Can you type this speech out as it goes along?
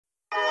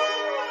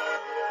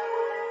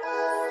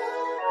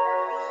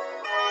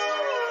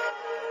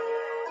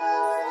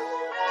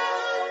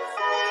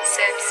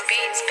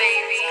records,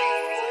 baby.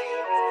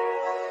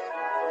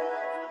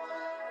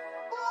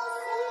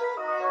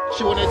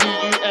 She wanna do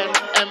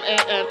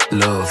U-N-M-A-N.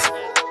 Love,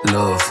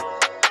 love,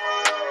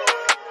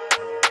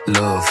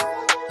 love,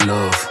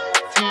 love.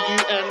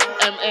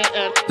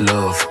 D-U-N-M-A-N.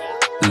 Love,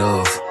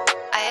 love,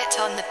 Ayet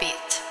on the beat.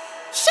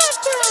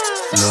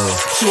 love.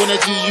 She wanna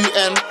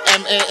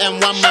G-U-N-M-A-N.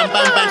 One man,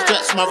 bang, bang,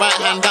 stretch my right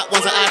hand. That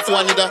one's an eyeful,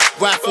 I need a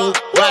rifle.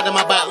 Riding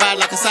my bike, ride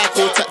like a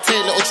cycle.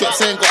 Take little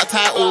trips, ain't got a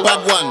title.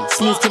 Bad one,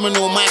 smooth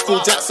criminal, Michael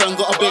Jackson.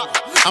 Got a big,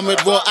 I'm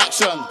with raw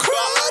action.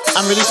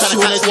 I'm really trying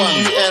to catch one.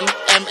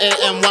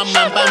 G-U-N-M-A-N. One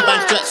man, bang,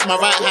 bang, stretch my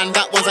right hand.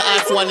 That one's an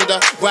eyeful, I need a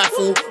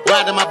rifle.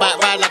 Riding my bike,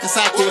 ride like a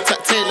cycle.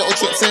 Take little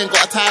trips, ain't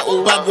got a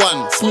title. Bad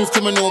one, smooth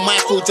criminal,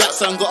 Michael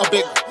Jackson. Got a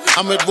big,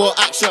 I'm with raw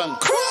action.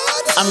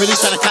 I'm really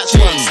trying to catch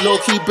one. Low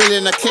key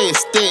billing a case.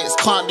 Dates,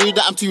 can't do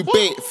that, I'm too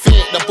bait.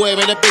 Fake, the boy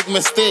made a big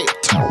mistake.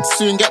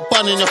 Soon get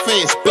bun in your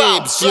face.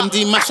 Babes,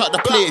 GMD mash up the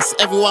place.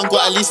 Everyone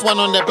got at least one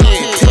on their plate.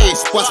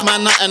 Taste, what's my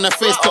nut in the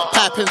face. Put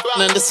pipe in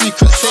and the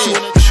secret safe.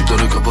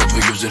 Işıkları kapat ve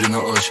gözlerini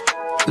aç.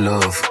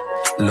 Love,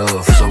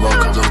 love. Sabaha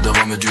kadar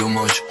devam ediyor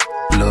maç.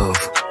 Love,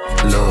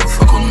 love.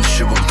 Akonun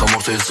işi bu, tam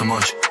ortaya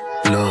smaç.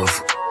 Love,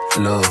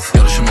 love.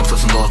 Yarışın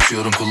ortasında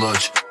atıyorum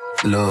kulaç.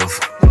 Love,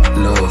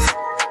 love.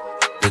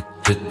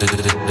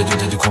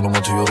 Dedi konum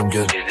atıyorum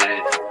gel.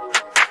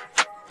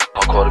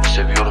 Hak harbi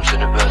seviyorum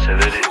seni ben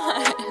severim.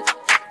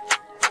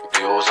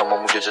 Diyor o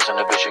zaman bu gece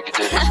sene 5'e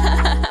gideriz.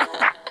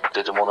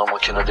 Dedim ona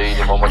makine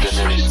değilim ama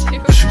deneriz.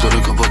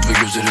 Işıkları kapat ve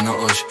gözlerini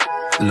aç.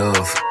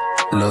 Love,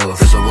 love.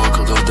 Sabaha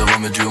kadar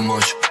devam ediyor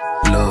maç.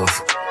 Love,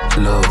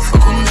 love.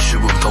 Akonun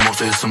işi bu, tam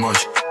ortaya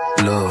smaç.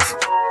 Love,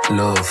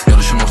 love.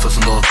 Yarışın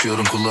ortasında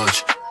atıyorum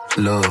kulaç.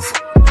 Love,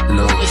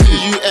 love.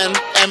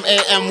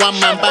 G-U-N-M-A-N. One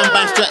man, bang,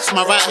 bang, stretch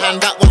my right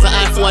hand. That one's an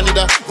eyeful, I need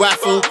a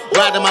rifle.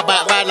 Riding my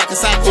bike, ride like a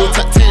cycle.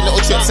 Take little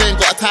trips, ain't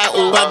got a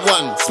title. Bad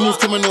one, smooth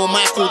criminal,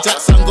 Michael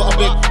Jackson. Got a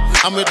big,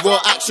 I'm with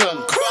raw action.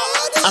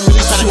 I'm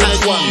really trying to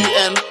catch one.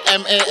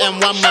 G-U-N-M-A-N.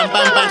 One man,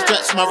 bang, bang,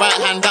 stretch my right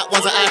hand. That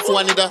one's an eyeful,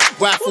 I need a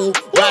rifle.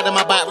 Riding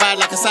my bike, ride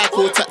like a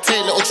cycle.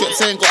 Take little trips,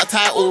 ain't got a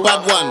title.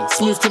 Bad one,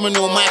 smooth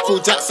criminal,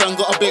 Michael Jackson.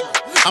 Got a big,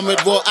 I'm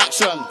with raw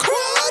action.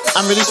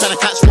 I'm really trying to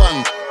catch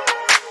one.